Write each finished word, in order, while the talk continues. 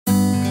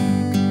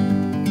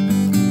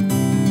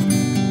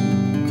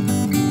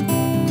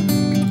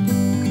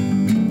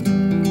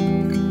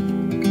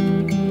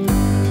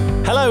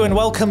Hello and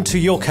welcome to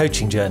Your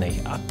Coaching Journey,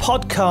 a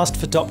podcast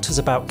for doctors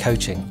about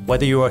coaching.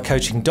 Whether you're a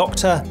coaching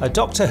doctor, a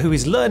doctor who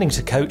is learning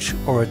to coach,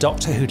 or a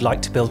doctor who'd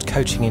like to build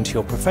coaching into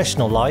your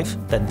professional life,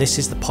 then this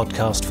is the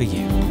podcast for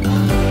you.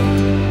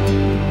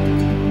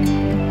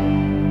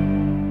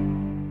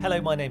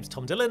 Hello, my name's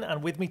Tom Dillon,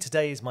 and with me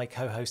today is my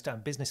co-host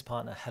and business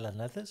partner, Helen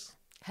Leathers.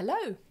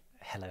 Hello.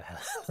 Hello,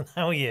 Helen.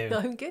 How are you?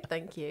 I'm good,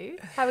 thank you.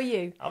 How are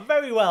you? I'm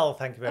very well,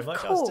 thank you very much.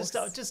 Course.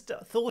 I just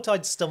thought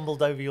I'd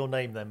stumbled over your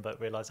name then,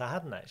 but realised I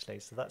hadn't actually,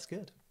 so that's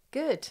good.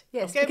 Good,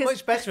 yes. I'm getting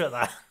much better at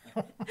that.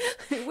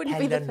 It wouldn't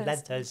be the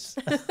Helen first.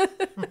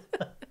 Leathers.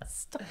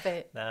 Stop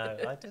it. No,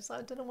 I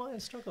don't know why I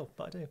struggle,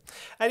 but I do.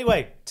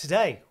 Anyway,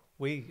 today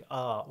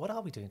what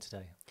are we doing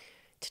today?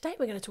 Today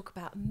we're going to talk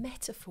about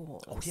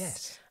metaphors. Oh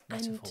yes,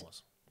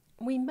 metaphors.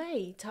 And we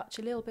may touch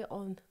a little bit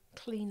on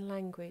clean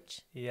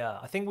language. Yeah,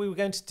 I think we were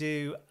going to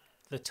do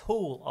the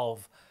tool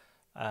of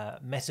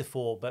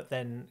metaphor, but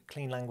then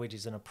clean language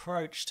is an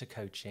approach to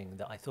coaching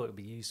that I thought would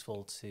be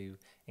useful to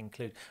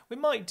include. We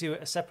might do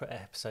a separate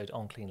episode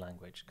on clean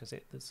language because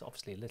there's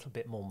obviously a little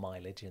bit more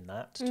mileage in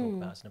that to talk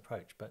about as an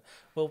approach, but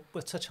we'll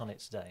touch on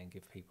it today and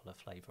give people a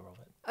flavour of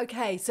it.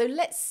 Okay, so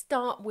let's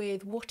start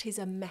with what is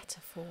a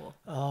metaphor?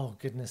 Oh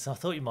goodness, I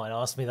thought you might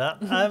ask me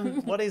that.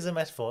 What is a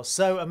metaphor?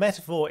 So a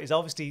metaphor is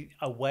obviously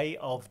a way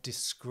of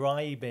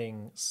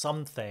describing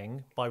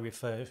something by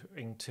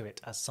referring to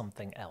it as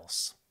something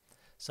else.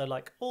 So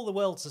like all the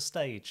world's a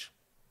stage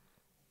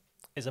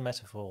is a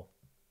metaphor.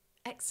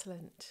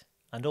 Excellent.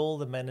 And all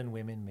the men and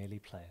women merely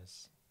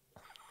players.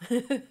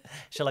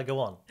 Shall I go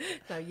on?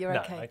 No, you're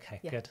okay. Okay,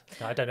 Yeah. good.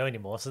 No, I don't know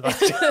anymore, so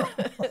that's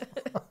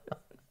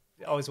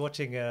I was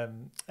watching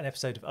an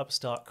episode of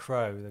Upstart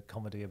Crow, the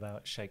comedy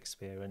about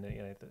Shakespeare, and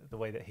the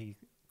way that he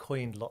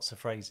coined lots of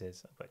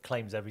phrases but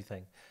claims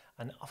everything.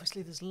 And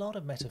obviously there's a lot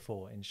of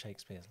metaphor in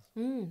Shakespeare's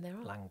There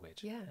are.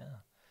 language. Yeah.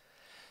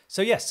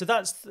 So yes, so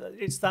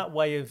it's that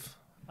way of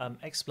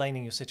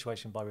explaining your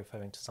situation by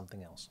referring to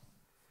something else.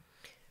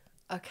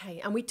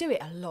 Okay, and we do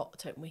it a lot,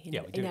 don't we? We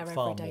do in our it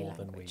far everyday more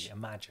language. than we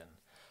imagine.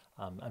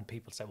 And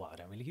people say, well, I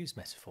don't really use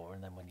metaphor.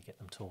 And then when you get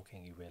them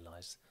talking, you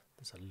realise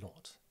there's a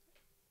lot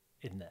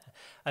in there.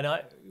 And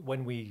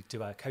when we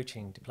do our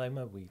coaching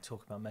diploma, we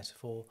talk about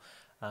metaphor.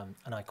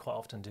 And I quite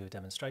often do a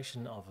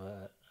demonstration of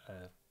a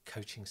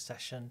coaching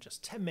session,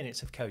 just 10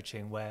 minutes of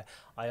coaching, where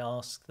I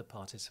ask the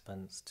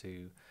participants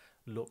to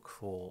look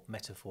for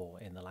metaphor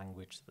in the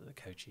language that the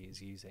coachee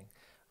is using.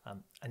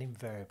 And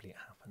invariably it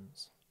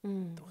happens.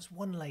 There was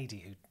one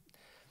lady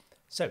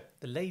So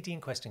the lady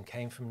in question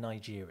came from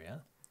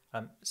Nigeria,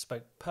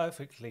 spoke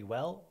perfectly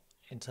well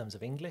in terms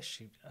of English.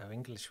 Her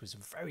English was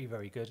very,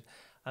 very good.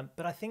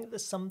 But I think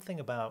there's something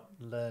about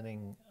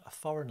learning a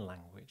foreign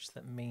language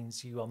that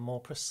means you are more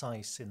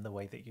precise in the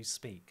way that you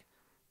speak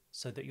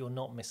so that you're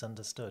not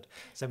misunderstood.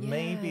 So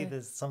maybe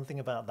there's something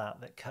about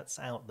that cuts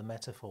out the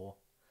metaphor.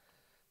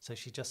 So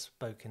she just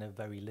spoke in a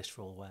very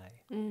literal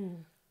way.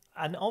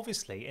 And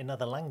obviously in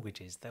other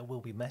languages, there will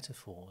be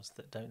metaphors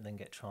that don't then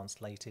get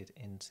translated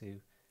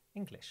into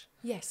English.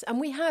 Yes, and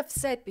we have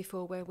said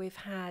before where we've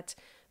had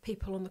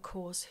people on the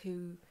course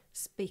who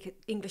speak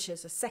English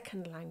as a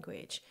second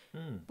language.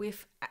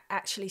 We've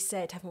actually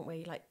said, haven't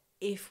we, like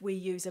if we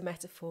use a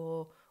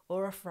metaphor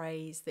or a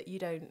phrase that you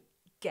don't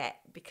get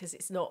because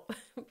it's not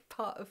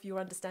part of your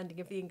understanding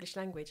of the English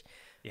language,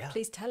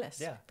 please tell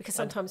us. Because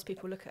sometimes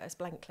people look at us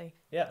blankly.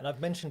 Yeah, and I've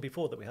mentioned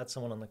before that we had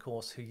someone on the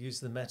course who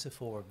used the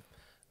metaphor of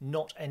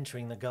not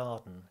entering the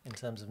garden in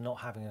terms of not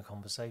having a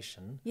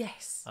conversation.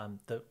 Yes.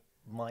 That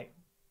might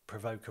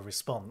provoke a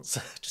response.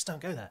 Just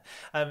don't go there.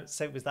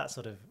 So it was that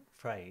sort of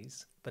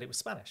phrase, but it was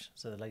Spanish.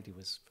 So the lady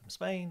was from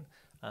Spain.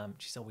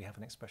 She said, we have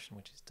an expression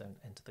which is don't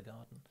enter the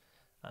garden,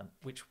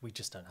 which we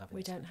just don't have.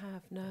 We don't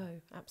have, no,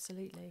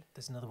 absolutely.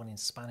 There's another one in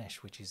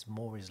Spanish, which is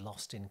more is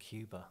lost in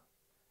Cuba,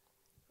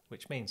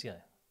 which means,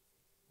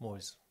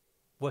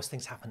 worse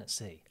things happen at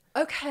sea.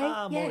 Okay,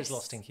 more is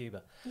lost in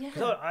Cuba. Yeah.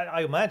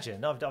 I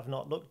imagine, I've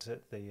not looked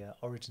at the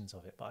origins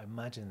of it, but I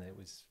imagine that it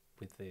was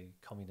with the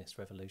communist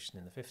revolution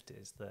in the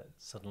 50s that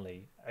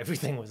suddenly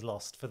everything was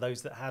lost. For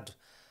those that had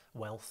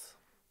wealth,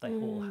 they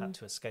all had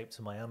to escape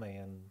to Miami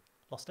and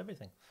lost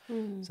everything.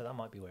 So that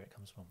might be where it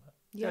comes from.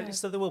 But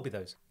so there will be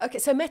those. Okay,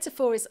 so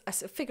metaphor is a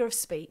figure of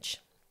speech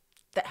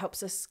that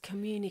helps us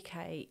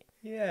communicate.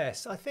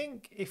 Yes, I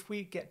think if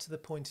we get to the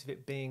point of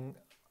it being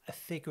a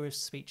figure of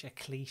speech, a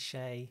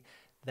cliche,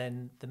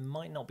 then there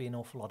might not be an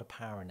awful lot of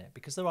power in it,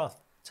 because there are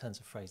turns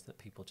of phrase that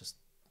people just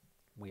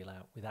wheel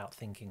out without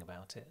thinking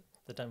about it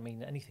that don't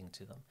mean anything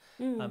to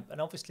them.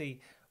 And obviously,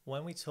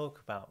 when we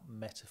talk about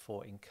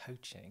metaphor in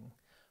coaching,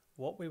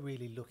 what we're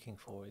really looking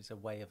for is a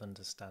way of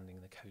understanding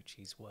the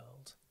coachee's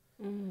world.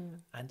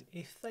 And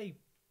if they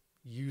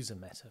use a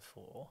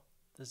metaphor,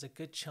 there's a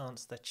good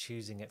chance they're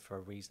choosing it for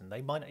a reason.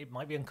 It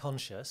might be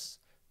unconscious.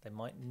 They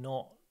might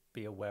not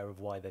be aware of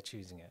why they're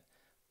choosing it.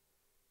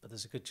 But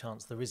there's a good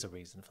chance there is a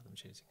reason for them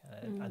choosing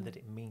it, and that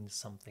it means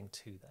something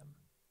to them.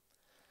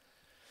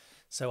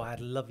 So I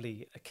had a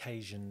lovely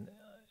occasion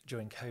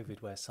during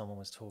COVID where someone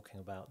was talking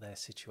about their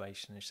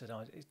situation, and she said,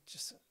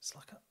 it's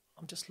like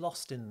I'm just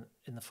lost in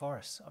the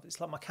forest.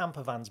 It's like my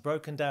camper van's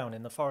broken down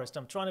in the forest.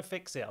 I'm trying to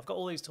fix it. I've got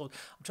all these tools.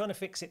 I'm trying to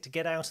fix it to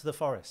get out of the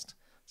forest.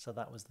 So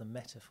that was the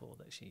metaphor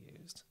that she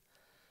used,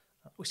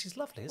 which is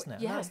lovely, isn't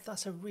it? Yeah.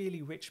 That's a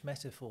really rich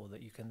metaphor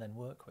that you can then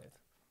work with.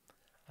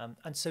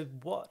 And so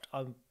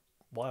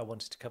why I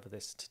wanted to cover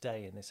this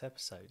today in this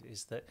episode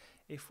is that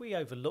if we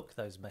overlook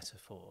those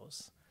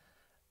metaphors,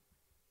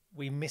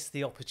 we miss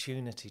the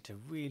opportunity to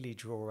really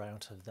draw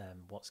out of them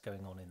what's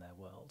going on in their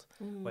world.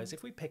 Whereas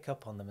if we pick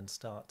up on them and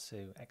start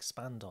to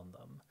expand on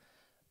them,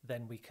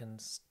 then we can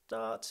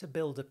start to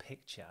build a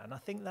picture. And I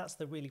think that's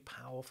the really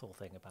powerful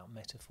thing about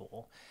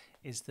metaphor,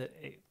 is that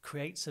it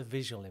creates a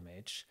visual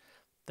image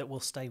that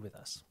will stay with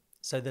us.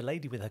 So the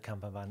lady with her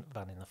camper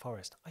van in the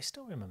forest, I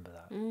still remember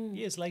that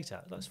years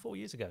later. That was 4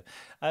 years ago.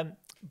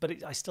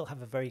 But I still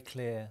have a very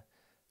clear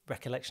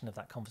recollection of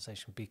that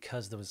conversation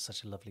because there was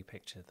such a lovely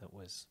picture that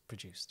was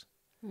produced.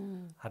 I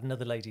had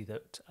another lady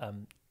that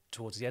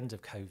towards the end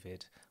of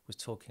COVID was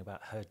talking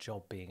about her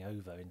job being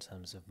over in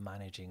terms of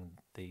managing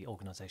the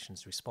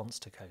organisation's response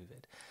to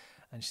COVID.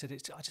 And she said,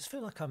 I just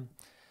feel like I'm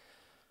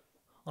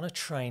on a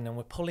train and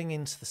we're pulling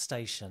into the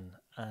station,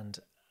 and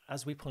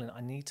as we pull in,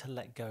 I need to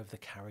let go of the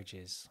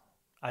carriages.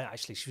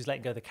 She was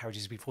letting go of the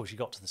carriages before she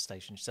got to the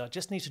station. She said, I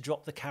just need to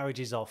drop the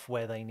carriages off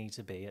where they need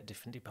to be at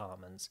different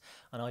departments.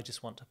 And I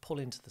just want to pull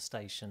into the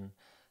station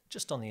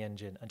just on the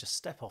engine and just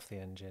step off the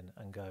engine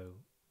and go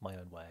my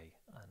own way.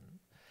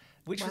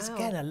 Which was,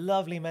 again, a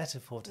lovely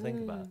metaphor to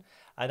think about.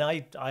 And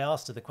I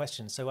asked her the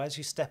question, so as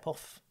you step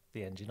off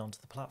the engine onto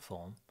the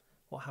platform,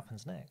 what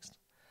happens next?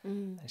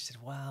 And she said,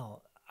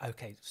 well,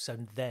 okay, so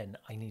then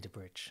I need a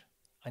bridge.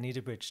 I need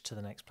a bridge to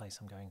the next place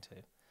I'm going to.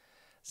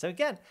 So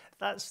again,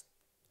 that's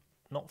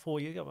not 4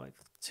 years ago, like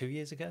 2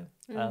 years ago.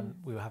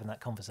 We were having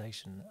that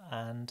conversation,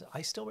 and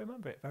I still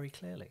remember it very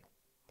clearly.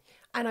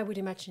 And I would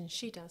imagine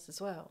she does as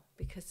well,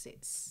 because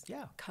it's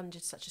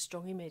conjured such a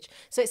strong image.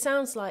 So it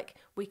sounds like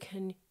we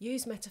can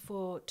use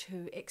metaphor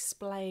to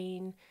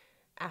explain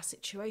our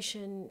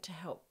situation, to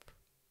help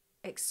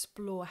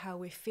explore how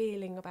we're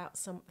feeling about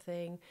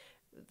something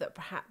that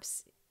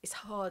perhaps is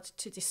hard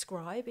to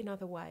describe in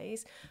other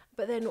ways.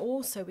 But then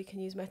also we can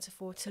use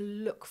metaphor to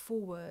look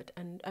forward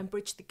and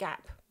bridge the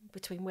gap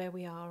between where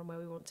we are and where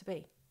we want to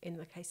be. In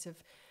the case of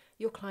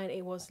your client,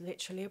 it was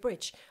literally a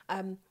bridge.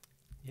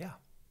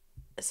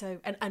 So,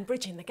 and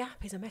bridging the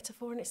gap is a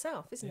metaphor in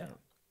itself, isn't it?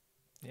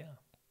 Yeah.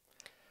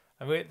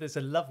 I mean, there's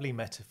a lovely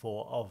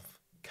metaphor of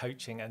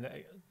coaching and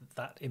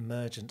that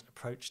emergent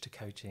approach to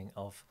coaching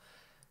of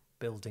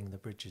building the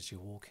bridges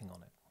you're walking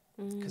on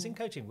it. Because in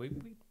coaching, we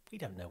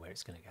don't know where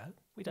it's going to go.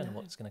 We don't know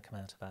what's going to come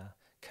out of our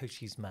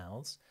coachees'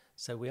 mouths.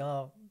 So we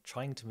are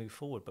trying to move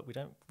forward, but we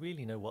don't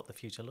really know what the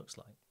future looks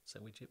like. So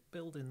we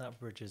build in that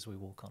bridge as we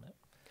walk on it.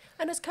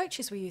 And as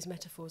coaches, we use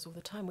metaphors all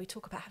the time. We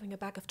talk about having a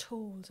bag of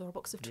tools or a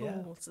box of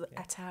tools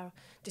at our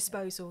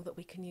disposal that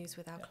we can use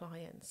with our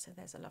clients. So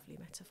there's a lovely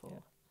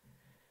metaphor.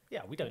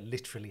 Yeah, we don't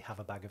literally have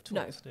a bag of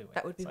tools, do we?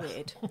 That would be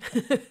weird.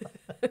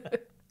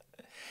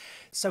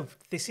 So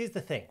this is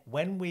the thing.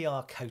 When we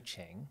are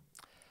coaching,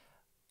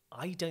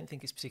 I don't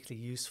think it's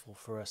particularly useful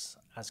for us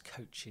as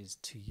coaches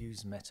to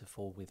use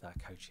metaphor with our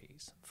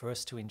coachees, for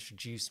us to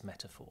introduce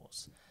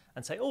metaphors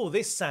and say, oh,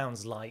 this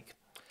sounds like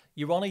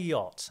you're on a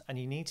yacht and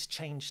you need to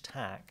change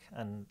tack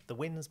and the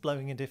wind's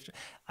blowing in different.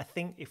 I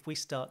think if we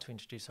start to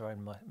introduce our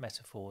own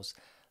metaphors,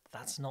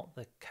 that's not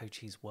the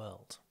coachee's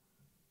world.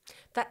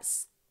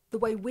 That's the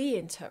way we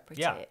interpret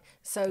it.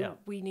 So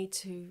we need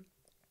to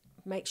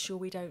make sure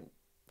we don't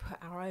put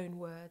our own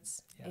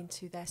words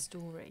into their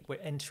story.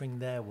 We're entering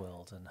their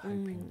world and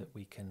hoping that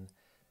we can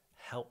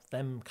help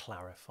them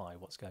clarify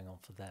what's going on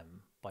for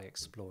them by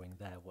exploring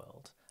their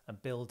world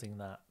and building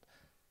that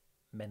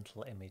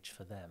mental image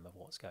for them of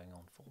what's going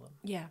on for them.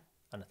 Yeah.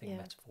 And I think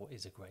metaphor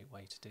is a great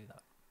way to do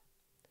that.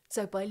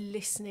 So by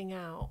listening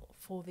out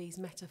for these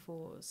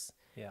metaphors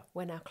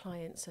when our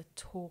clients are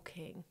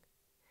talking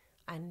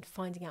and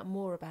finding out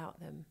more about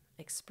them,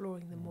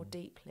 exploring them more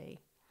deeply,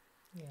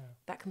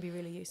 that can be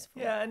really useful.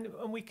 Yeah, and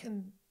we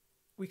can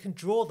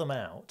draw them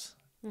out.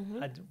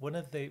 And we're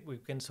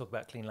going to talk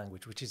about clean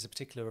language, which is a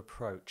particular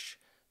approach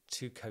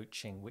to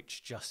coaching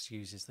which just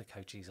uses the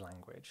coachee's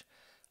language.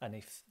 And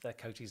if the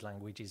coachee's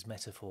language is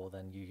metaphor,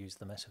 then you use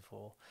the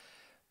metaphor.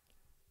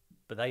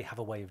 But they have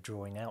a way of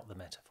drawing out the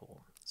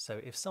metaphor. So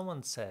if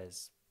someone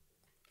says,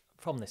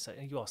 from this,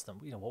 you ask them,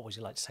 what would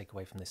you like to take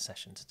away from this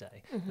session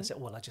today? They say,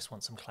 well, I just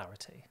want some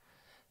clarity.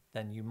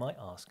 Then you might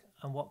ask,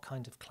 and what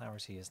kind of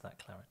clarity is that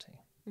clarity?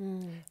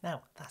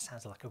 Now, that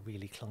sounds like a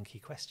really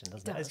clunky question,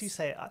 doesn't it? As you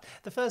say,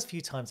 the first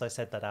few times I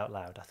said that out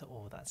loud, I thought,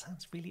 oh, that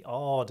sounds really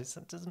odd. It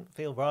doesn't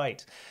feel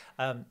right.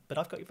 But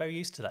I've got very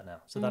used to that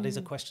now. So that is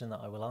a question that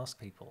I will ask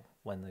people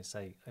when they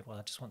say, well,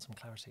 I just want some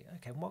clarity.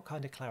 Okay, and what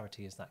kind of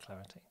clarity is that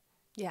clarity?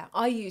 Yeah,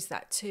 I use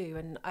that too.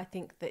 And I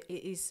think that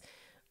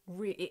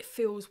it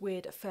feels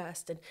weird at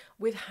first. And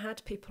we've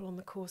had people on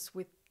the course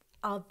with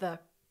other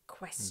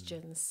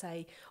questions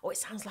say, it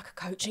sounds like a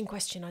coaching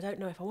question. I don't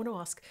know if I want to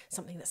ask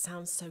something that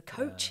sounds so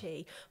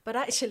coachy. But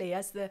actually,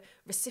 as the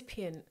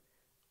recipient,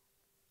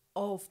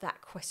 of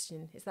that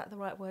question. Is that the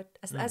right word?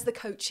 As the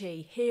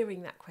coachee,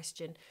 hearing that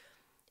question,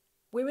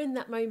 we're in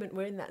that moment,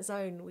 we're in that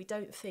zone. We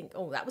don't think,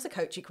 oh, that was a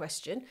coachee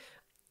question.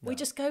 No. We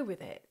just go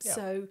with it. Yeah.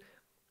 So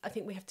I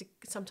think we have to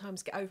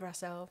sometimes get over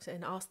ourselves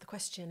and ask the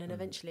question, and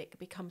eventually it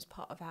becomes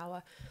part of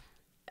our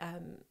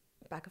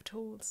bag of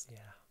tools.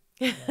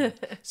 Yeah.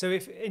 So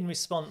if in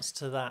response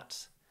to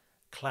that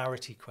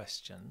clarity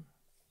question,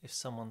 if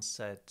someone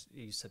said,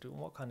 you said,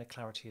 what kind of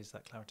clarity is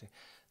that clarity?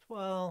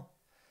 Well,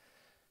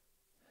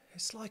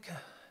 it's like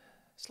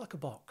a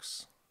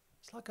box.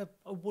 It's like a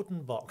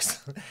wooden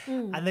box.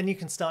 And then you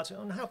can start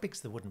to, how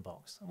big's the wooden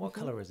box? And what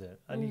colour is it?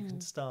 And you can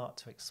start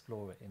to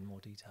explore it in more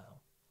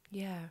detail.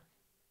 Yeah.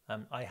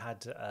 I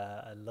had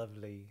a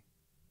lovely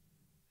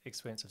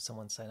experience of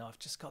someone saying, I've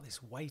just got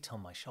this weight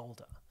on my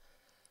shoulder.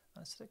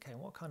 And I said, okay,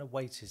 what kind of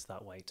weight is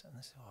that weight? And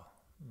they said,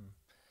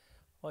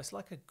 well, it's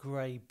like a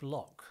grey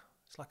block.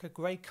 It's like a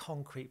grey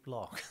concrete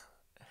block.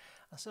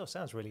 I said,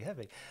 sounds really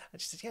heavy.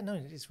 And she said, yeah, no,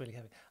 it is really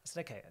heavy. I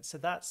said, okay, so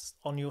that's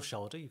on your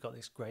shoulder. You've got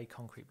this grey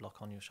concrete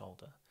block on your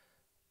shoulder.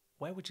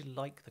 Where would you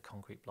like the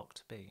concrete block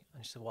to be?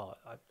 And she said, well,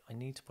 I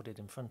need to put it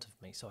in front of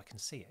me so I can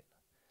see it.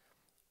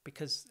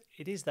 Because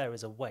it is there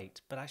as a weight,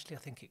 but actually I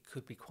think it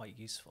could be quite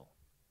useful.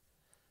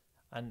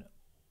 And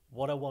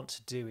what I want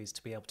to do is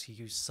to be able to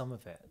use some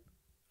of it.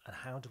 And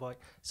how do I...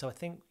 So I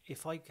think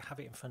if I have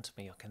it in front of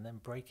me, I can then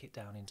break it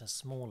down into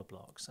smaller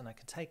blocks, and I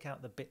can take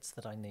out the bits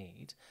that I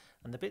need,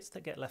 and the bits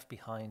that get left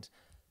behind,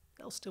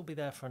 they'll still be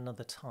there for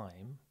another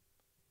time,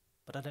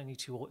 but I don't need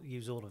to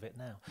use all of it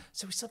now.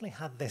 So we suddenly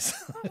had this...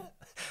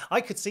 I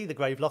could see the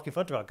grey block in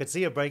front of her. I could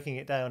see her breaking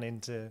it down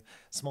into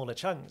smaller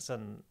chunks,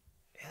 and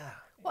yeah...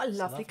 What a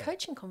lovely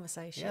coaching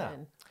conversation. Yeah.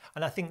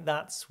 And I think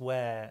that's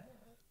where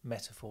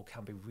metaphor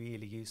can be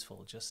really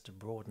useful, just to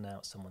broaden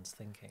out someone's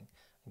thinking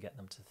and get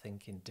them to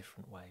think in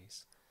different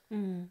ways.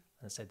 And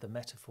so the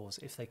metaphors,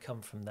 if they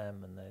come from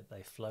them and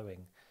they're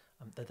flowing,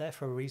 they're there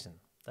for a reason.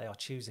 They are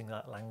choosing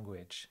that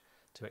language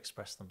to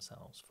express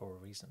themselves for a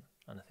reason.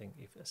 And I think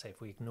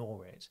if we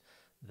ignore it,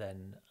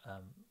 then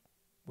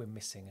we're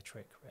missing a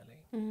trick,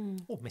 really.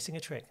 Oh, missing a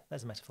trick.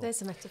 There's a metaphor.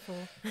 There's a metaphor.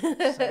 So,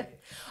 yeah.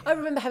 I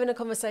remember having a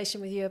conversation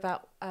with you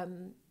about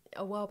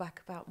a while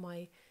back about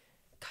my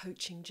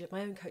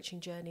own coaching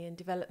journey and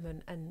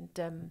development,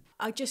 and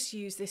I just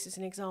use this as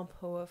an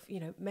example of,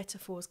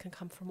 metaphors can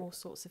come from all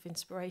sorts of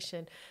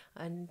inspiration.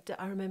 And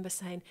I remember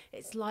saying,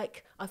 it's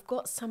like I've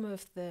got some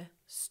of the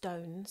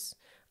stones,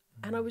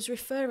 and I was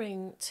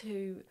referring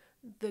to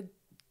the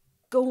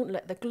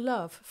gauntlet, the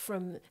glove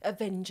from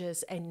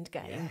Avengers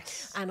Endgame.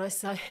 Yes. And I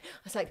was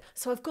like,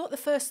 so I've got the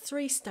first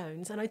 3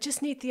 stones and I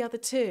just need the other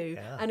 2.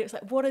 Yeah. And it was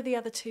like, what are the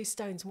other 2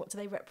 stones and what do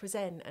they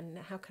represent and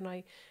how can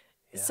I...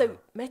 Yeah. So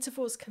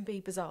metaphors can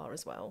be bizarre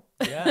as well.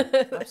 Yeah,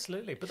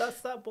 absolutely. But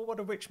that's that. But what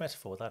a rich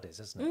metaphor that is,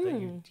 isn't it?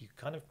 That you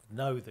kind of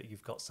know that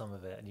you've got some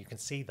of it, and you can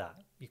see that.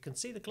 You can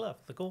see the glove,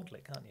 the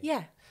gauntlet, can't you?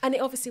 Yeah, and it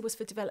obviously was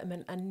for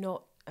development and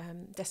not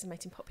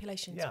decimating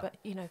populations. Yeah. But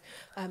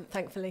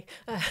thankfully,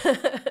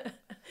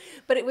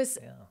 but it was.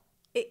 Yeah.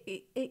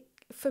 It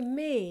for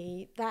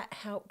me that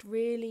helped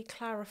really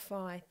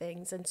clarify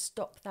things and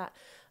stop that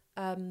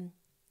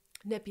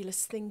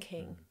nebulous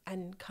thinking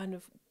and kind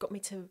of got me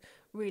to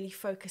really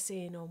focus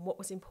in on what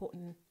was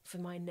important for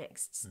my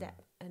next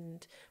step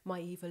and my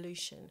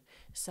evolution.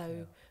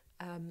 So,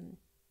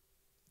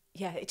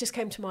 it just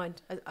came to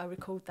mind. I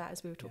recalled that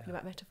as we were talking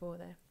about metaphor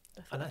there.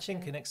 I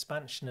think an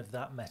expansion of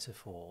that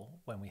metaphor,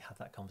 when we had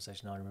that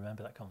conversation, I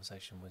remember that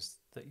conversation, was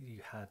that you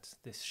had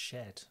this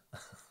shed.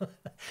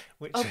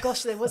 Which oh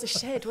gosh, there was a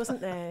shed, wasn't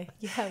there?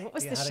 Yeah, what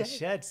was the shed? You had a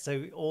shed,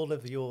 so all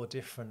of your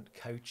different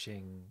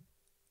coaching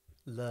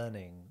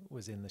learning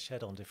was in the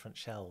shed on different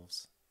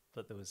shelves.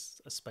 But there was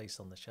a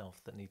space on the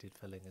shelf that needed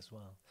filling as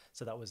well.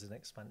 So that was an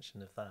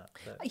expansion of that.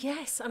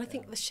 Yes, and I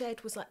think the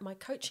shed was like my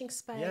coaching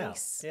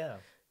space. Yeah.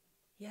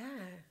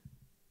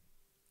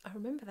 I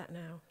remember that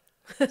now.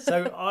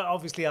 So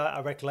obviously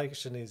our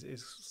recollection is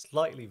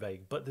slightly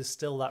vague, but there's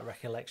still that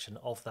recollection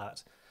of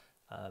that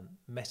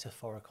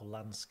metaphorical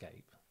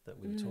landscape that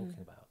we were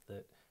talking about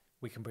that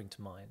we can bring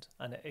to mind.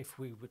 And if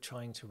we were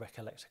trying to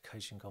recollect a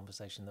coaching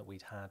conversation that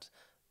we'd had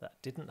that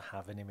didn't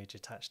have an image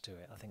attached to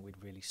it, I think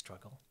we'd really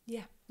struggle.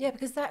 Yeah,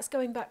 because that's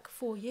going back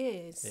 4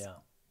 years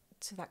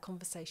to that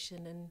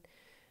conversation and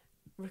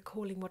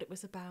recalling what it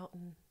was about.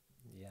 And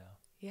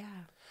yeah.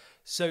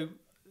 So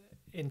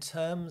in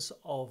terms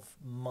of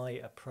my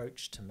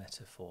approach to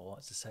metaphor,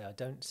 as I say, I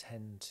don't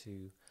tend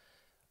to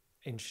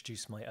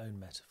introduce my own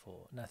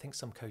metaphor. And I think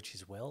some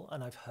coaches will,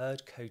 and I've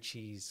heard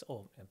coachees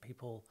or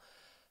people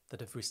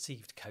that have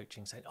received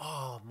coaching saying,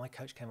 oh, my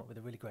coach came up with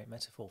a really great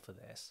metaphor for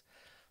this.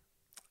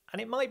 And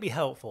it might be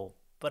helpful,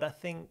 but I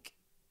think,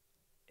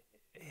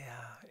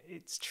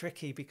 it's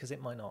tricky because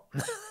it might not.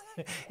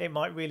 It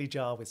might really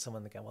jar with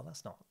someone that go, well,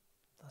 that's no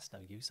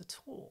use at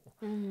all,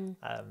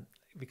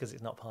 because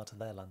it's not part of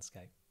their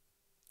landscape.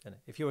 And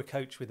if you're a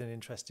coach with an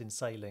interest in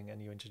sailing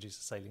and you introduce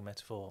a sailing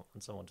metaphor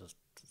and someone just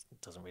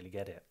doesn't really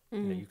get it,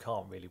 you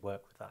can't really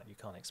work with that. You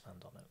can't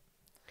expand on it.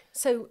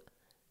 So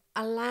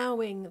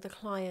allowing the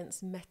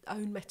client's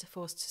own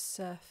metaphors to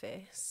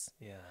surface.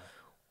 Yeah.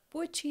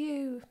 Would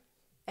you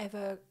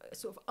ever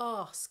sort of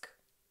ask,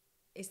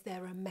 is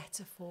there a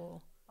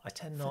metaphor? I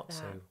tend not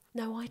to.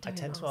 No, I don't. I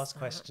tend to ask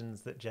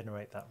questions that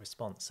generate that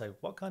response. So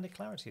what kind of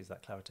clarity is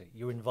that clarity?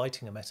 You're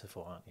inviting a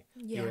metaphor, aren't you?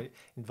 Yeah. You're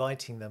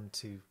inviting them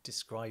to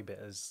describe it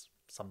as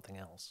something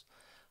else.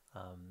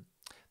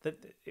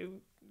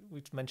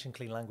 We've mentioned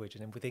clean language,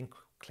 and within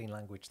clean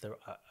language there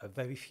are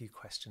very few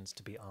questions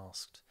to be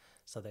asked.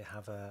 So they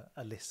have a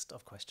list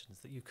of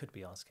questions that you could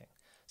be asking.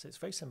 So it's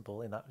very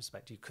simple in that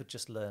respect. You could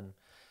just learn,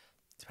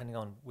 depending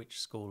on which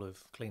school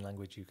of clean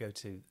language you go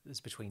to, there's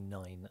between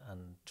 9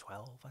 and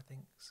 12, I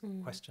think,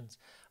 questions.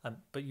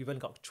 But you've only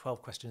got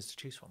 12 questions to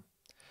choose from.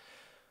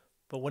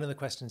 But one of the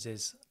questions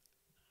is,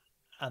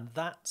 and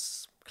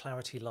that's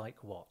clarity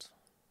like what?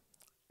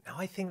 Now,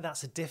 I think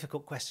that's a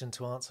difficult question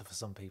to answer for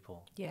some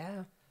people.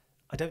 Yeah.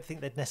 I don't think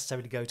they'd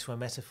necessarily go to a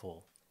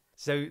metaphor.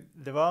 So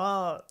there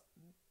are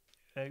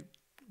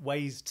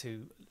ways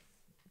to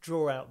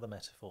draw out the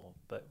metaphor,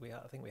 but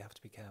I think we have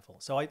to be careful.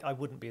 So I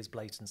wouldn't be as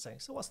blatant saying,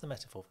 so what's the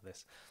metaphor for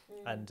this?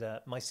 And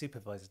my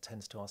supervisor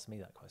tends to ask me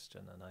that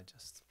question, and I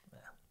just,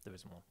 there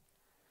isn't one.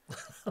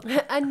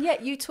 And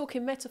yet you talk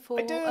in metaphor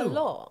a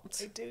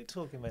lot. I do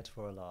talk in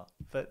metaphor a lot,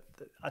 but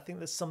I think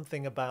there's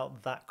something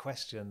about that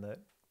question that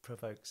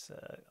provokes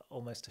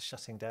almost a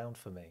shutting down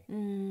for me.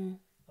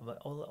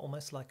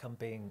 Almost like I'm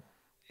being...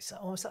 It's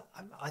almost.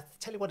 I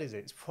tell you what it is.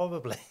 It's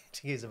probably,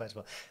 to use a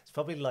metaphor, it's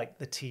probably like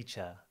the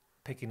teacher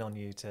picking on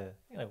you to,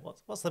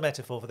 what's the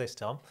metaphor for this,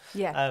 Tom?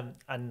 Yeah.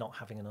 And not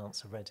having an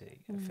answer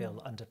ready and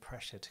feel under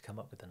pressure to come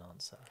up with an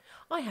answer.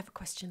 I have a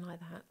question like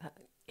that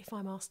if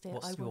I'm asked it,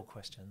 What's your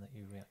question that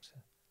you react to?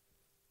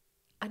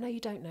 I know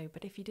you don't know,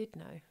 but if you did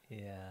know.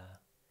 Yeah.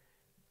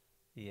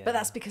 But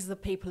that's because the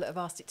people that have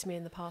asked it to me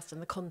in the past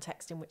and the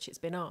context in which it's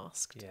been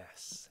asked.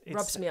 Yes.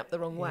 Rubs me up the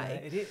wrong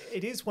way.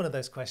 It is one of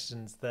those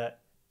questions that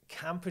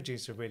can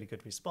produce a really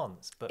good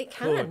response, but it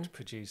can could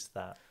produce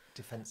that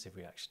defensive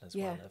reaction as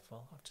well. Of,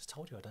 I've just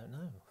told you I don't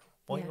know.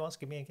 Why are you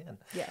asking me again?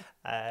 Yeah.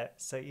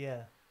 So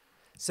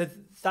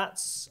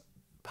that's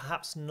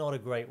perhaps not a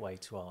great way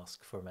to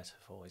ask for a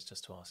metaphor, is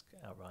just to ask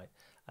outright.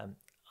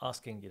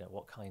 Asking,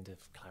 what kind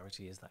of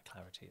clarity is that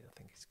clarity, I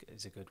think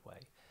is a good way.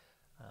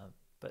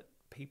 But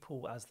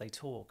people, as they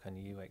talk and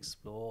you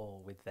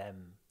explore with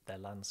them their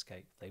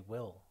landscape, they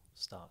will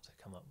start to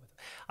come up with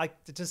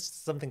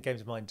just something came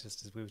to mind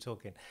just as we were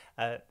talking.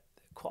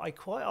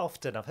 Quite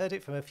often, I've heard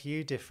it from a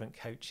few different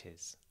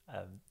coaches,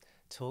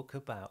 talk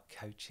about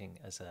coaching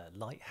as a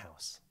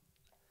lighthouse.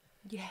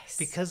 Yes.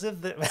 Because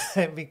of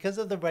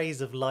the rays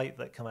of light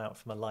that come out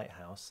from a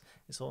lighthouse,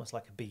 it's almost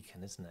like a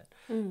beacon, isn't it?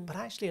 But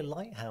actually a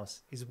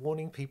lighthouse is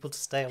warning people to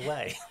stay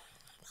away.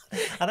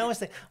 And I always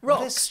think,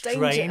 what a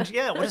strange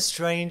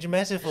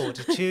metaphor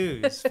to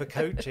choose for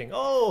coaching.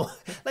 Oh,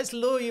 let's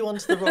lure you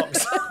onto the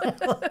rocks.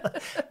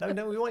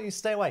 No, we want you to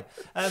stay away.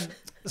 That's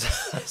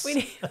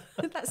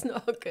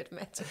not a good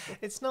metaphor.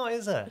 It's not,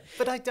 is it?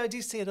 But I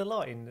do see it a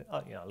lot in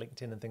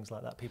LinkedIn and things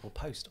like that. People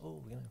post,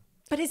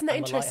 But isn't that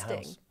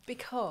interesting?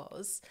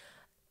 Because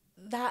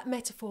that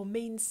metaphor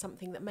means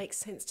something that makes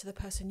sense to the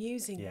person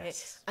using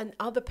it, and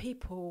other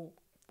people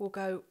will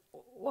go,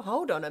 well,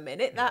 hold on a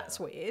minute, that's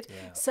weird.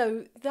 Yeah.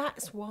 So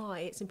that's why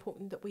it's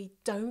important that we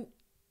don't.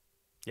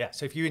 Yeah,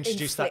 so if you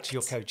introduce that to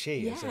your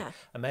coachee as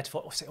a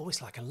metaphor,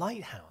 it's like a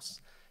lighthouse.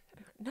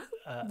 No,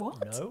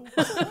 what? No.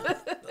 I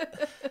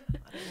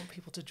don't want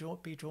people to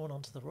be drawn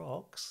onto the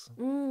rocks.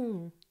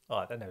 Oh,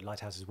 I don't know,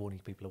 lighthouse is warning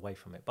people away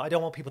from it, but I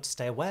don't want people to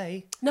stay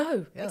away.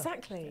 No,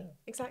 exactly.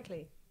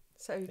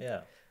 So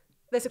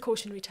there's a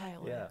cautionary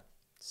tale. Yeah.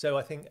 So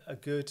I think a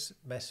good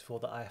metaphor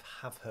that I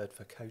have heard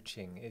for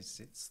coaching is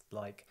it's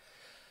like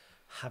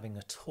having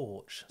a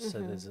torch. So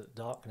there's a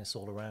darkness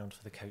all around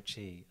for the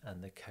coachee,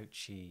 and the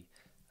coachee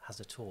has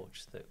a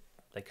torch that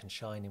they can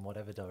shine in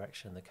whatever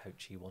direction the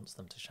coachee wants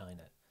them to shine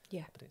it.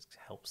 Yeah. But it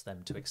helps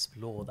them to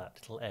explore that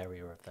little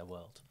area of their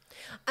world.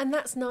 And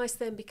that's nice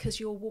then,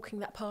 because you're walking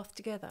that path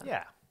together.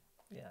 Yeah.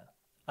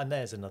 And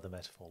there's another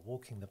metaphor,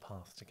 walking the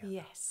path together.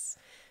 Yes.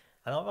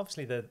 And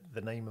obviously the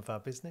name of our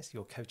business,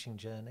 Your Coaching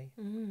Journey,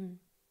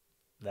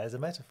 there's a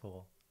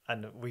metaphor.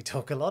 And we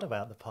talk a lot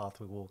about the path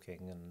we're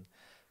walking and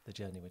the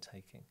journey we're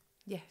taking.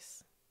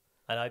 Yes.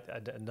 And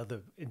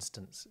another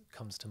instance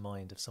comes to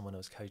mind of someone I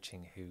was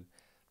coaching who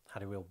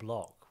had a real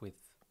block with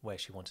where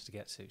she wanted to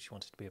get to. She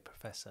wanted to be a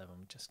professor, and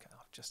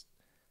I've just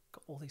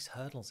got all these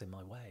hurdles in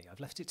my way. I've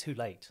left it too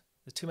late.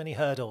 There's too many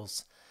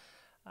hurdles.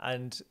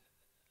 And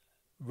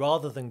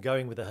rather than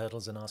going with the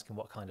hurdles and asking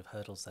what kind of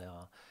hurdles they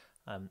are,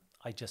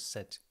 I just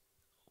said,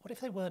 what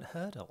if they weren't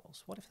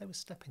hurdles? What if they were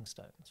stepping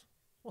stones?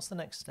 What's the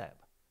next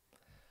step?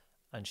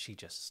 And she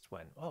just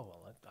went, oh,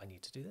 well, I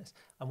need to do this.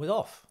 And was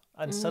off.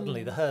 And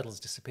suddenly the hurdles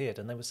disappeared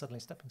and they were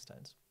suddenly stepping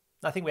stones.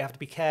 I think we have to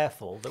be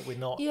careful that we're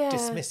not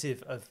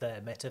dismissive of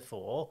their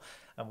metaphor,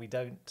 and we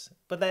don't.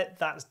 But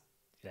that's,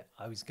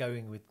 I was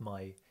going with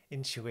my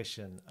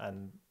intuition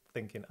and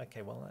thinking,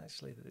 okay, well,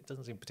 actually, it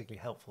doesn't seem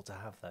particularly helpful to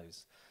have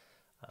those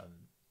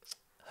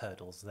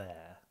hurdles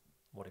there.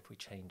 what if we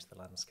change the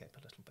landscape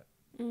a little bit?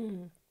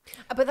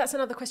 But that's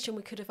another question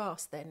we could have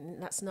asked then in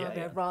that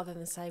scenario. Yeah. Rather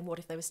than saying, what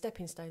if there were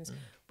stepping stones,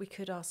 we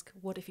could ask,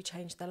 what if you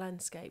changed the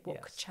landscape?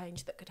 What could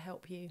change that could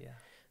help you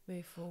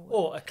move forward?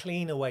 Or a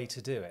cleaner way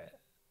to do it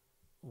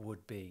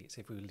would be, so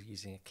if we were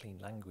using a clean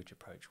language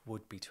approach,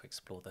 would be to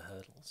explore the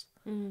hurdles.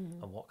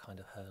 And what kind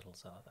of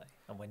hurdles are they?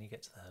 And when you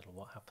get to the hurdle,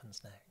 what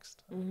happens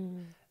next?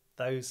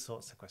 Those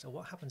sorts of questions. Or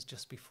what happens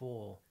just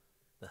before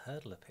the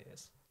hurdle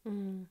appears?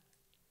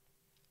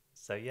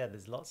 So yeah,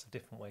 there's lots of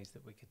different ways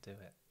that we could do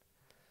it.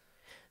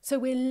 So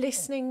we're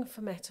listening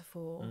for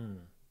metaphor,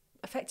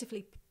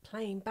 effectively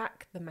playing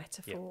back the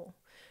metaphor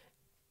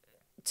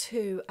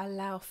to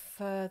allow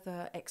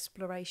further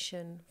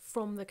exploration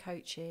from the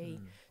coachee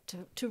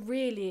to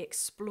really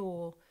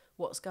explore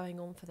what's going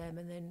on for them,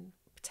 and then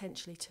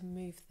potentially to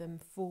move them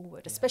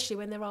forward, especially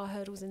when there are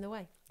hurdles in the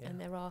way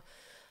and there are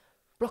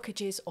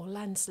blockages or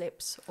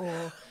landslips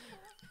or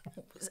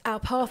our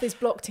path is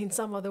blocked in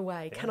some other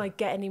way. Can I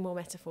get any more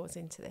metaphors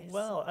into this?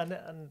 Well,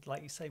 and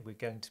like you say, we're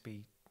going to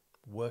be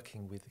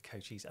working with the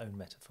coachee's own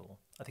metaphor.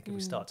 I think if we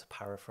start to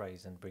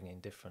paraphrase and bring in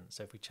different,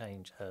 so if we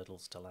change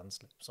hurdles to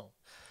landslips or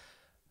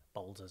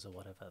boulders or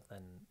whatever,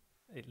 then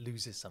it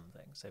loses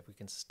something. So if we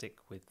can stick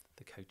with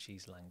the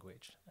coachee's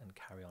language and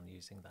carry on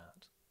using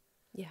that.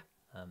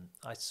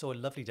 I saw a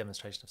lovely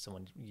demonstration of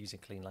someone using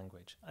clean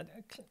language. And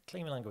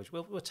clean language,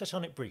 we'll touch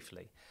on it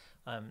briefly.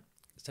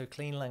 So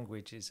clean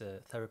language is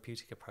a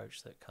therapeutic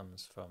approach that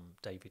comes from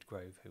David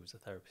Grove, who was a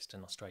therapist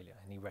in Australia,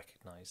 and he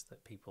recognised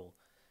that people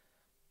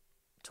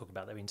talk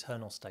about their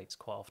internal states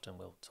quite often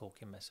will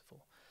talk in metaphor.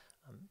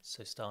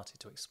 So started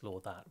to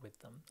explore that with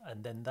them.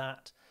 And then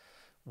that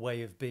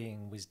way of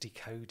being was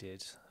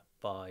decoded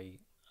by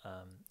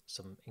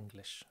some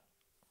English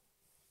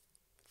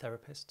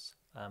therapists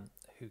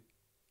who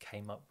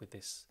came up with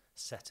this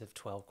set of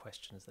 12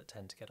 questions that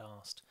tend to get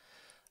asked.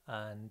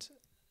 And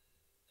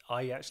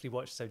I actually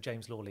watched, so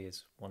James Lawley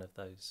is one of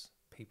those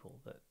people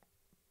that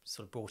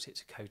sort of brought it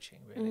to coaching,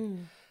 really.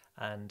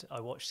 And I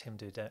watched him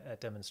do a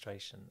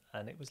demonstration,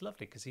 and it was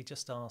lovely because he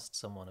just asked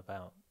someone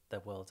about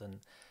their world and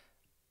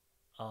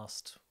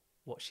asked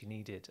what she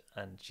needed,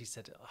 and she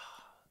said,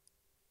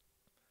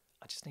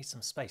 I just need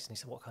some space. And he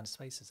said, what kind of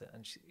space is it?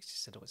 And she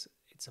said,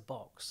 it's a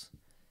box.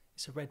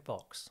 It's a red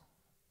box.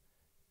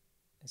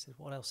 He said,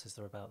 what else is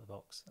there about the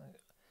box?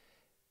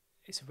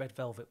 It's a red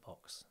velvet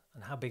box.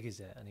 And how big is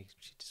it? And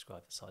she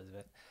described the size of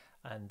it.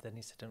 And then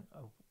he said,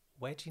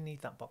 where do you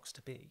need that box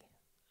to be?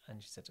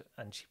 And she said,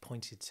 and she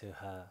pointed to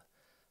her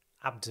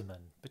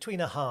abdomen, between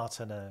her heart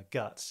and her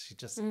guts. She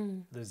just,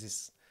 there's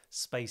this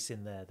space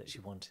in there that she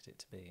wanted it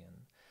to be. And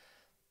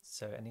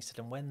so, and he said,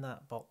 and when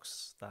that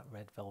box, that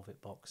red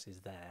velvet box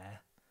is there,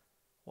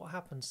 what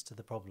happens to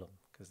the problem?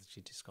 Because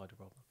she described a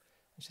problem.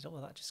 And she said,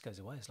 well, that just goes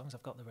away. As long as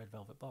I've got the red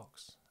velvet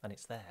box and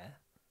it's there,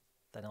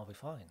 then I'll be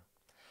fine.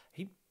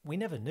 We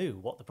never knew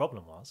what the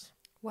problem was.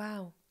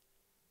 Wow.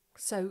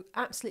 So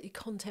absolutely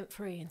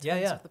content-free in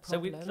terms of the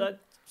problem.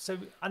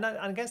 And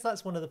I guess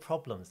that's one of the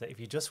problems, that if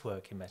you just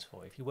work in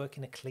metaphor, if you work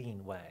in a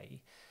clean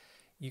way,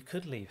 you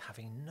could leave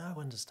having no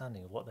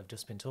understanding of what they've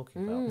just been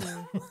talking about.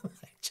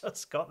 They've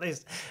just got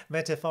this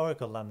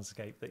metaphorical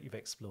landscape that you've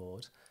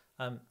explored,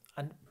 and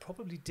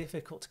probably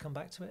difficult to come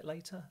back to it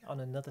later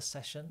on another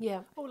session.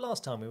 Yeah. Oh,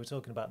 last time we were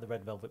talking about the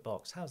red velvet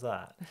box. How's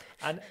that?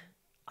 And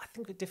I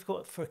think it's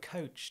difficult for a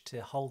coach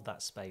to hold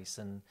that space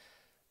and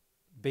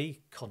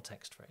be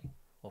context-free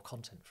or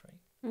content-free.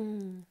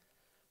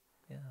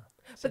 Yeah.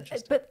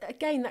 But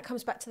again, that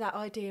comes back to that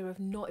idea of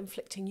not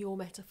inflicting your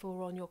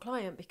metaphor on your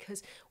client,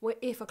 because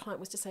if a client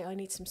was to say, I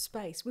need some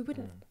space,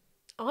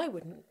 I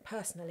wouldn't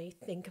personally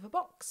think of a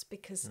box,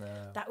 because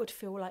that would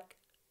feel like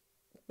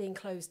being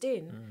closed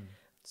in.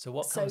 So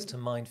what comes to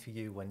mind for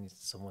you when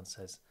someone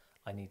says,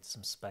 I need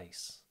some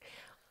space?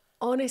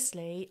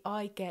 Honestly,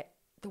 I get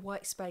the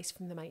white space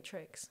from the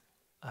Matrix.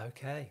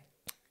 Okay.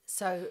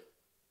 So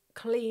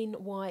clean,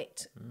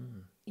 white,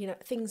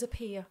 things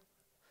appear.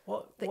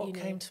 What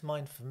came to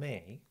mind for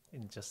me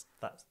in just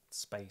that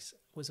space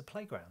was a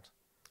playground.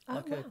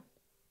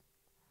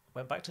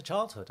 Went back to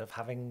childhood of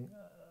having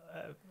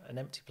an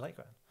empty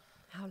playground.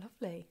 How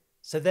lovely.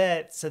 So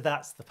that's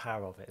the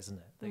power of it, isn't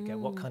it? They go,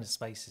 what kind of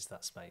space is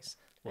that space?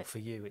 Well, for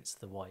you, it's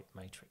the white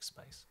matrix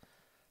space.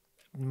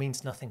 It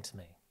means nothing to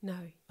me. No.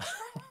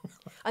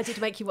 I did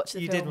make you watch the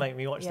film. You did make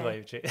me watch the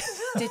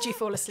Matrix. Did you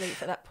fall asleep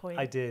at that point?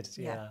 I did,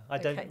 yeah. I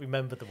don't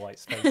remember the white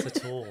space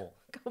at all.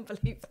 Can't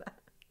believe that.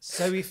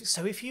 So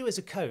if you as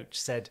a coach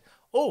said,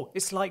 oh,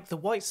 it's like the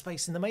white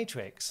space in the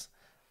Matrix,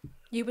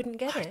 you wouldn't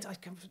get it.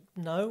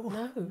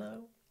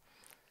 No.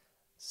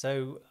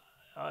 So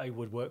I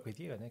would work with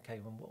you, and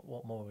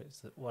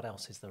what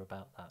else is there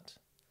about that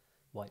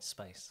white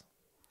space?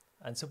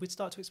 And so we'd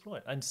start to explore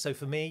it. And so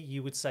for me,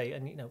 you would say,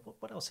 and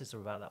what else is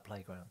there about that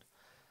playground?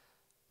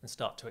 And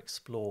start to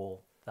explore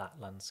that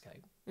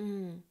landscape.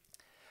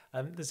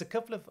 There's a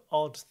couple of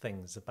odd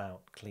things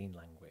about clean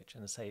language,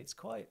 and I say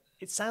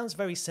it sounds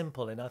very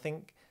simple, and I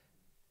think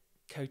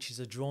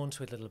coaches are drawn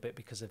to it a little bit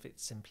because of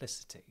its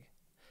simplicity.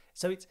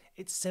 So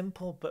it's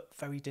simple but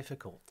very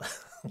difficult.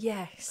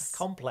 Yes.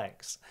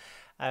 Complex.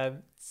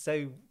 So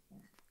a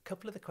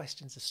couple of the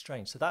questions are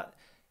strange. So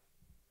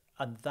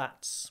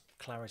that's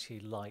clarity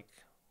like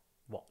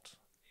what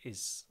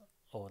is,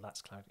 or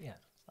that's clarity. Yeah,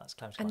 that's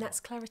clarity. And like that's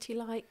what? clarity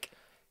like?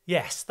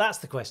 Yes, that's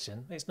the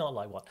question. It's not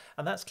like what.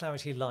 And that's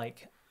clarity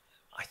like,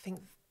 I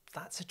think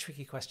that's a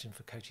tricky question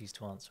for coaches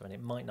to answer, and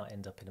it might not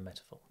end up in a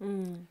metaphor.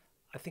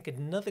 I think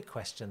another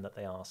question that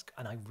they ask,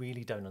 and I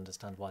really don't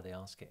understand why they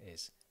ask it,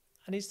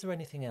 and is there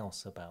anything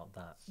else about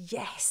that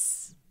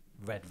Yes.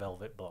 red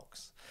velvet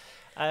box?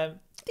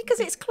 Because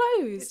it's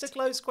closed. It's a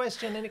closed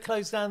question, and it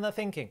closed down their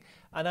thinking.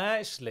 And I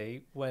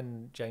actually,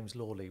 when James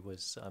Lawley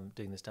was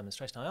doing this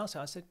demonstration, I asked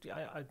her, I said,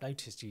 I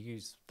noticed you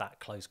use that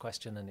closed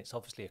question, and it's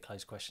obviously a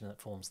closed question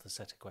that forms the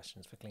set of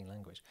questions for clean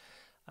language.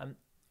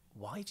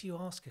 Why do you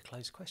ask a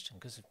closed question?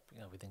 Because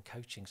within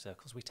coaching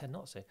circles, we tend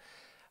not to.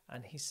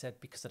 And he said,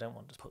 because I don't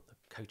want to put the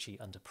coachee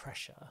under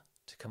pressure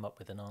to come up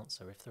with an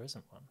answer if there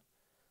isn't one.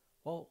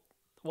 Well,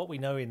 what we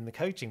know in the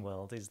coaching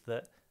world is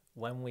that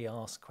when we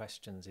ask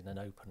questions in an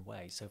open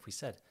way, so if we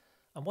said,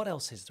 and what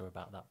else is there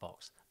about that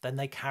box? Then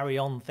they carry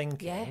on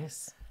thinking.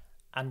 Yes.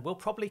 And we'll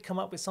probably come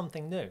up with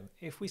something new.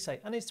 If we say,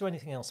 and is there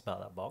anything else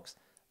about that box?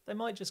 They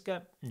might just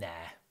go, nah.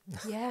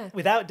 Yeah.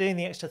 Without doing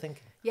the extra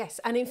thinking. Yes.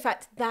 And in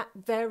fact, that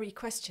very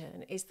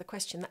question is the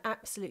question that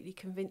absolutely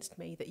convinced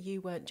me that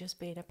you weren't just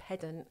being a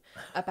pedant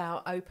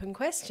about open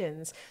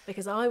questions.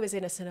 Because I was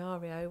in a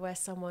scenario where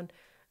someone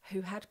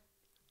who had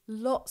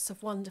lots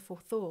of wonderful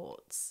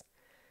thoughts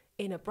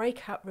in a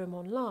breakout room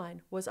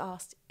online was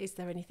asked, is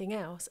there anything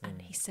else?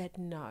 And he said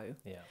no.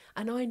 Yeah.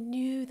 And I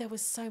knew there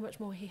was so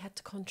much more he had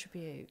to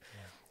contribute.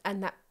 Yeah.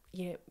 And that,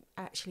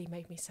 actually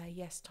made me say,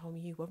 yes, Tom,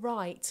 you were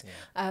right.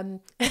 Yeah.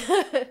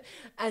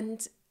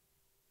 And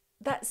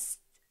that's,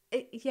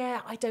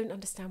 I don't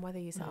understand why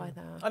they use that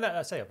either.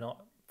 I say I've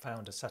not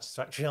found a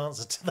satisfactory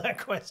answer to that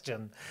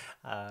question.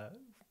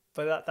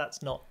 But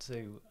that's not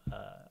to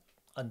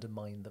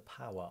undermine the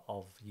power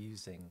of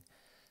using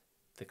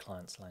the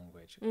client's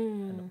language.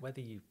 And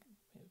whether you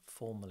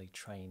formally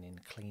train in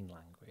clean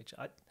language,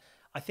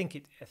 I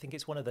think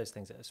it's one of those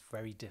things that is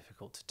very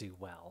difficult to do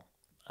well.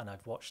 And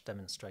I've watched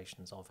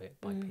demonstrations of it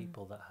by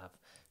people that have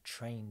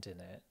trained in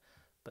it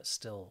but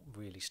still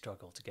really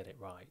struggle to get it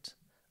right.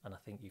 And I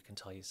think you can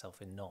tie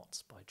yourself in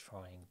knots by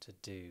trying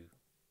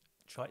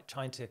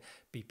to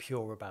be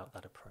pure about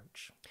that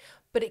approach.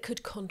 But it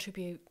could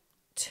contribute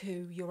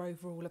to your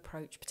overall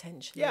approach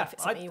potentially. Yeah, if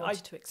it's something you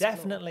wanted to explore.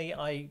 Definitely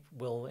I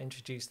will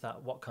introduce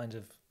that. What kind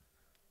of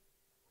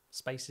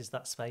space is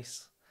that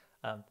space?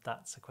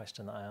 That's a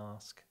question that I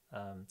ask.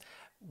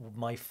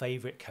 My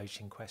favourite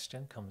coaching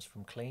question comes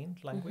from clean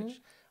language,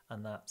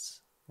 and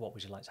that's, what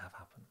would you like to have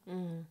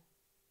happen?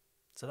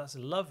 So that's a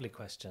lovely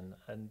question,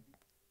 and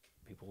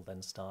people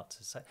then start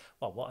to say,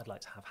 well, what I'd like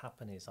to have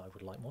happen is I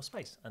would like more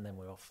space, and then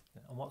we're off.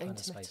 And what kind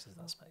of space is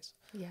that space?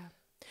 Yeah.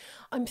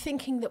 I'm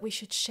thinking that we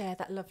should share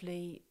that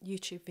lovely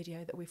YouTube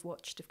video that we've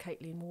watched of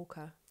Caitlin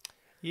Walker.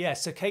 Yeah,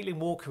 so Caitlin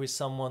Walker is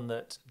someone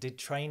that did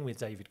train with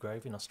David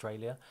Grove in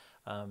Australia.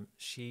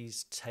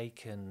 She's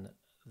taken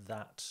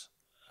that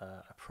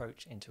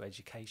approach into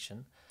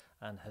education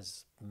and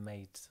has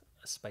made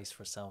a space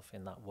for herself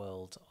in that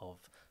world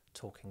of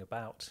talking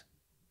about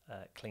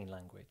clean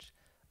language.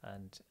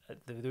 And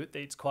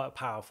it's quite a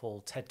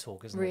powerful TED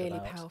talk, isn't it? Really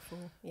powerful,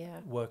 yeah.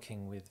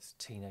 Working with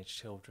teenage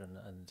children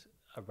and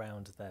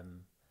around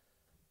them,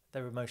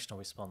 their emotional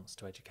response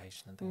to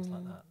education and things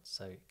like that.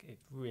 So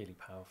it's really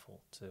powerful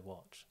to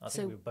watch. I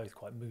think we were both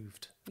quite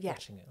moved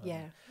watching it.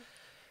 Yeah.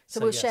 So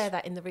we'll share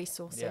that in the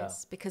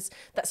resources because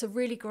that's a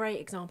really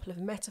great example of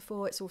a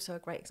metaphor. It's also a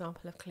great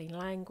example of clean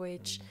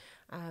language.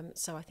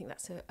 So I think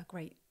that's a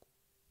great...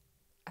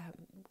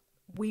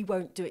 we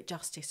won't do it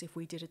justice if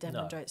we did a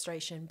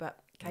demonstration, but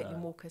Caitlin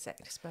Walker's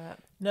expert.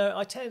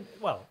 No,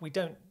 we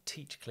don't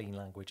teach clean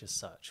language as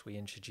such. We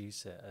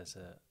introduce it as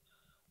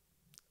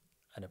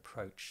an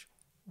approach.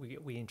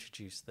 We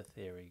introduce the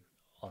theory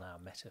on our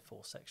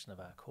metaphor section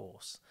of our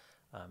course.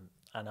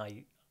 And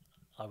I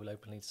will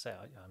openly say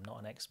I'm not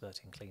an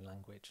expert in clean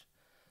language,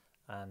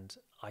 and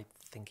I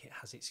think it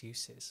has its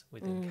uses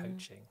within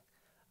coaching,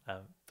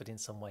 but in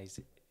some ways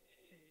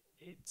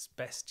it's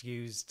best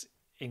used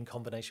in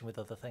combination with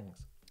other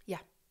things. Yeah.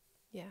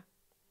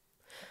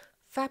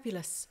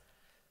 Fabulous.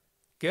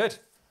 Good.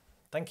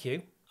 Thank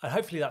you. And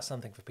hopefully that's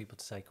something for people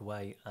to take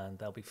away, and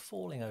they'll be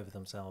falling over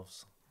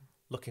themselves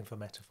looking for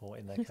metaphor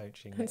in their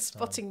coaching. And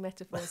spotting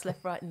metaphors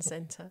left, right and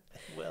centre.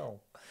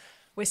 Well,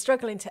 we're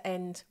struggling to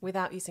end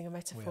without using a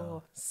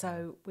metaphor,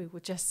 so we will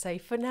just say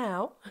for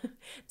now.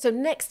 So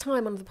next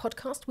time on the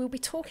podcast, we'll be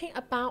talking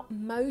about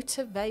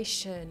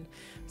motivation.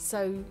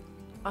 So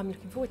I'm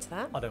looking forward to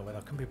that. I don't know whether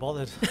I can be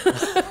bothered.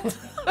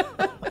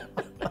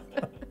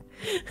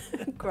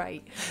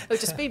 Great. It'll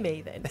just be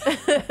me then.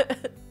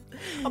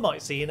 I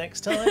might see you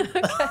next time.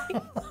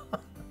 Okay.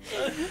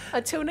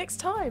 Until next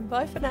time.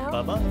 Bye for now.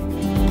 Bye-bye.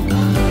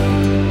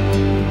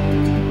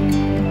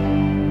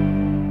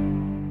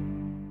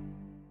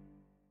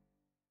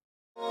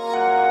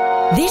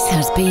 This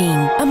has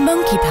been a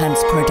Monkey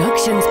Pants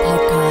Productions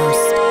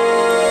podcast.